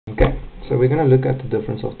Okay, so we're going to look at the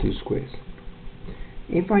difference of two squares.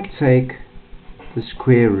 If I take the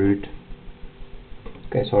square root,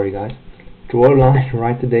 okay, sorry guys, draw a line,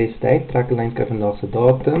 write today's date, trek 'n lyn kyk vandag se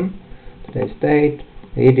datum, today's date,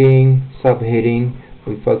 heading, subheading.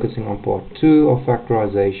 We're focusing on part 2 of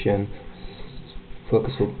factorization,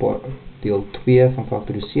 focus op part deel 2 van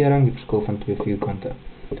factorisering, die verskil van twee vierkante.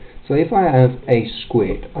 So if I have a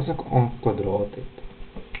squared, as ek 'n kwadraat het,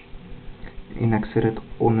 en ek sit dit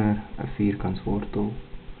onder 'n vierkantswortel,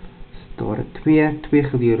 daar 'n 2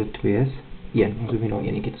 gedeel deur 2 is 1. Ons hoef nie nou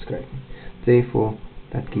enetjie te skryf nie. Therefore,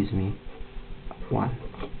 that gives me 1.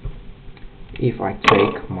 If I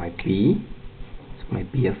take my b, as ek my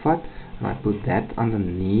b vat, and I put that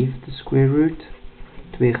underneath the square root,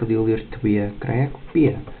 2 gedeel deur 2, kry ek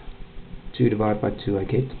b. 2 divided by 2, I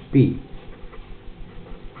get b.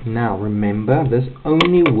 Now, remember, this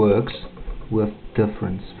only works with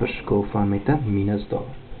difference, verskil van met 'n minus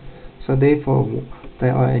daar. So therefore, they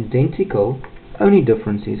are identical, only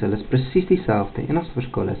difference is, hulle is presies dieselfde, enigste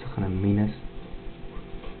verskil is, hulle gaan 'n minus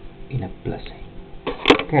en 'n plus hê.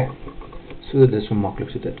 Okay, so dit is so maklik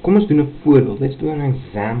so dit. Kom ons doen 'n voorbeeld, let's do an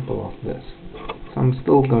example of this. So I'm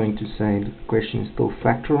still going to say, the question is still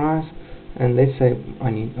factorize, and let's say,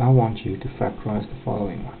 I want you to factorize the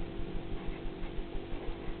following one.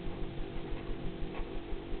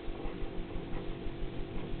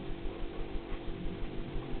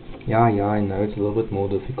 Yeah, I know it's a little bit more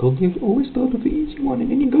difficult. You always start with the easy one and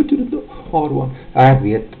then you go to the hard one. Ek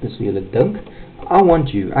weet, dis hoe julle dink. I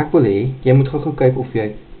want you, ek wil hê, jy moet gou kyk of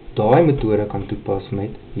jy daai metode kan toepas met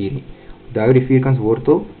hierdie. Onthou die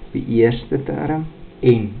vierkantswortel, die eerste term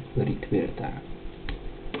en oor die tweede term.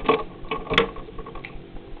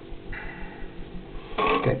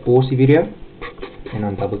 Okay, pause die video en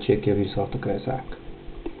dan double check jy of jy dieselfde kry as ek.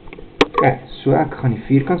 Okay, so ek gaan die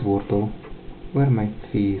vierkantswortel oor my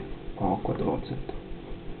 4a kwadraat sit.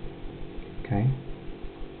 Okay.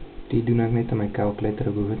 Die doen ek net in my calculator,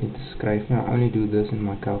 ek hoef dit nie te skryf nie. I only do this in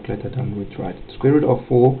my calculator, don't do it right. Square root of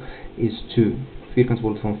 4 is 2.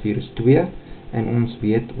 Vierkantswortel van 4 is 2. En ons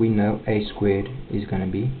weet, we know a squared is going to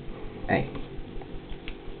be a.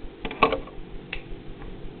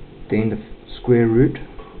 Then the square root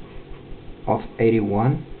of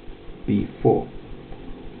 81 be 4.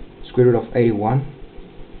 Square root of 81,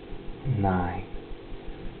 9.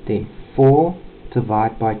 Then 4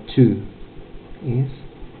 divided by 2 is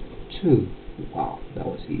 2. Wow, that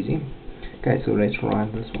was easy. Okay, so let's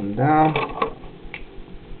write this one down.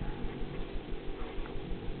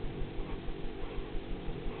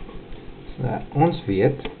 So that ons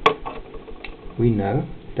weet, we know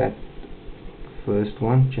that first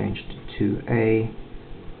one changed to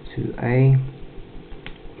 2a,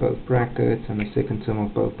 both brackets, and the second term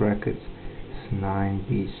of both brackets is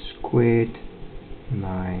 9b squared,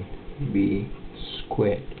 9b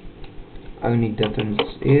squared. Only difference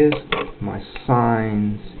is my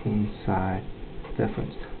signs inside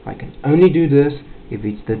difference. I can only do this if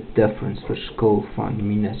it's the difference, verskil van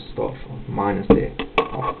minus daarvan, minus there,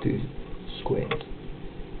 of 2 squared.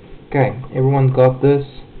 Okay, everyone got this?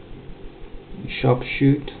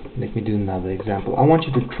 Sharpshoot. Let me do another example. I want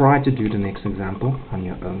you to try to do the next example on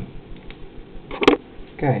your own.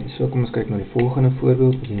 Okay, so kom ons kyk na die volgende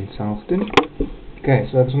voorbeeld, wat jy net self doen. Okay,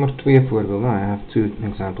 so ek het sommer 2 voorbeelde. I have 2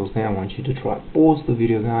 examples there. I want you to try. Pause the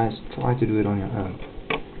video, guys. Try to do it on your own.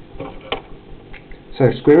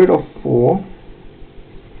 So, square root of 4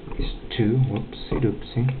 is 2.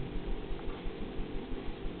 Whoopsie.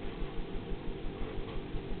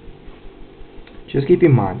 Just keep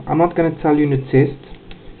in mind, I'm not going to tell you in the test,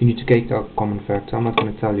 you need to take out common factor. I'm not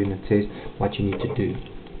going to tell you in the test what you need to do.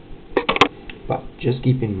 But just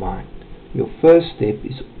keep in mind, your first step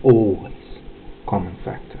is always common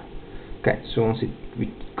factor. Okay, so once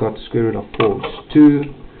we got the square root of 4 is 2,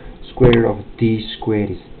 square root of d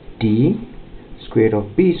squared is d, square root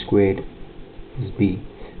of b squared is b.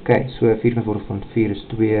 Okay, so 'n vierkantswortel van 4 is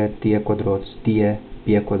 2, d kwadraat is d,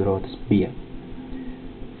 b kwadraat is b.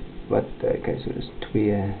 But okay, so there's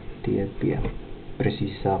 2 d b,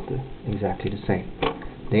 presies dieselfde, exactly the same.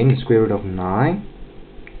 Then the square root of 9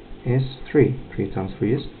 is 3. 3 times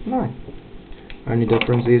 3 is 9. Only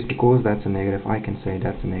difference is, because that's a negative, I can say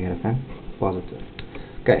that's a negative and positive.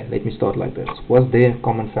 Okay, let me start like this. Was there a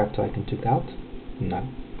common factor I can take out? No.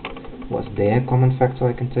 Was there a common factor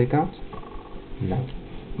I can take out? No.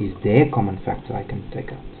 Is there a common factor I can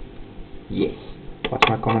take out? Yes. What's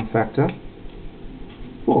my common factor?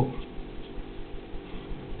 4.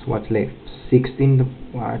 So what's left? 16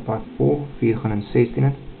 divided by 4. 4 gaan in 16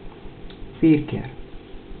 het. 4 keer.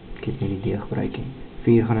 Ek het nie die d gebruik nie.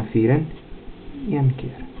 4 gaan in 4 in 1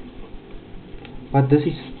 keer. but this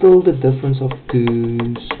is still the difference of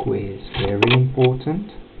two squares. Very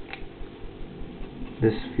important.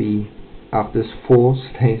 This 4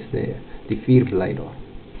 stays there. Die 4 bly daar.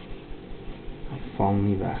 Hy val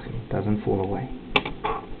nie weg nie. Doesn't fall away.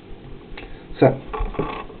 So,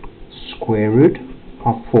 square root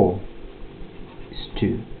of 4 is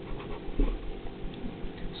 2.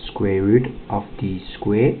 Square root of d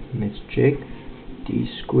squared, let's check. D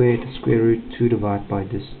squared, square root 2 divided by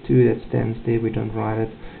this 2 that stands there, we don't write it,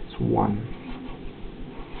 it's 1.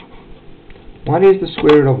 What is the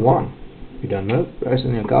square root of 1? You don't know, press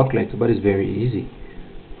on your calculator, but it's very easy.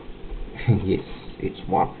 Yes, it's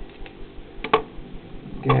 1.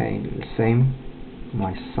 Okay, the same.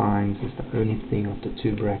 My signs is the only thing of the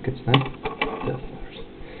two brackets that differs.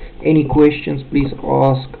 Any questions, please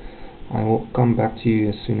ask. I will come back to you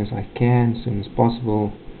as soon as I can, as soon as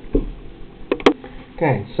possible.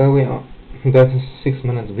 Okay, so we are. That's a 6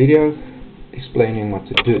 minutes video explaining what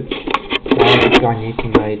to do. So if I need to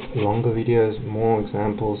make longer videos, more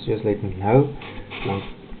examples, just let me know. Want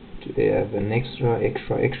to have an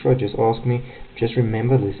extra, just ask me. Just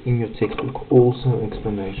remember this in your textbook, also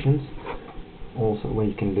explanations, also where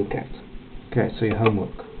you can look at. Okay, so your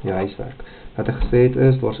homework, your huiswerk. Wat ek gesê het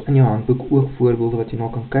is, daar's in jou handboek ook voorbeelde wat jy na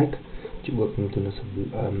kan kyk. Wat jy ook moet doen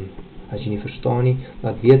as jy nie verstaan nie,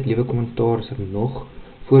 laat weet, lewe kommentaar as ek nog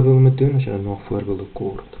voorbeelde moet doen, as jy nog voorbeelde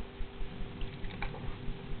kort.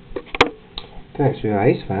 Okay, so your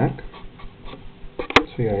huiswerk,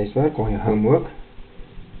 or your homework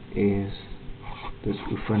is this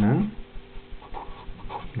oefening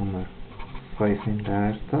nummer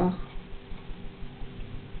 35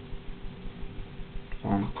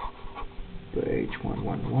 on page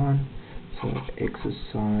 111. So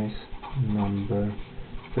exercise number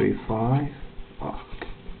 35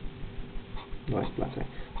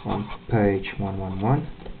 on page 111.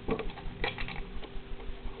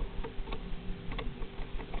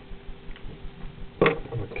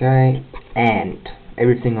 Okay, and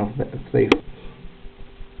everything of the 35.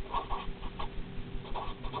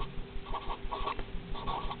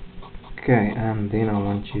 Okay, and then I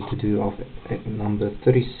want you to do of number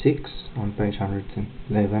 36 on page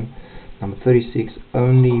 111. Number 36,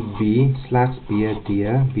 only B slash B, D,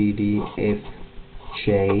 B, D, F,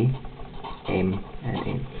 J, M, and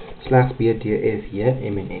N. Slash B, D, F, J,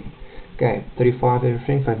 M, and N. Okay, 35,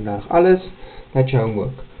 everything, 35, alles. That's your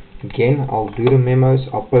homework. Again, I'll do the memos,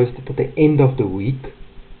 I'll post it at the end of the week,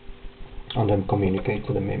 and then communicate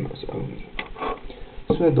to the memos only.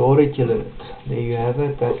 So daar het julle dit. There you have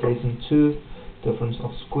it, that's lesson 2, difference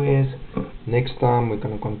of squares. Next time we're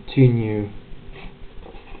going to continue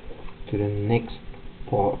to the next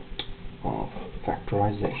part of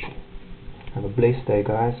factorization. Have a blessed day,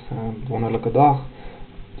 guys. Wonderlike dag.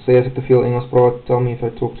 Sê as ek te veel Engels praat, tell me if I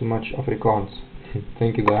talk too much Afrikaans.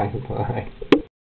 Thank you guys, bye.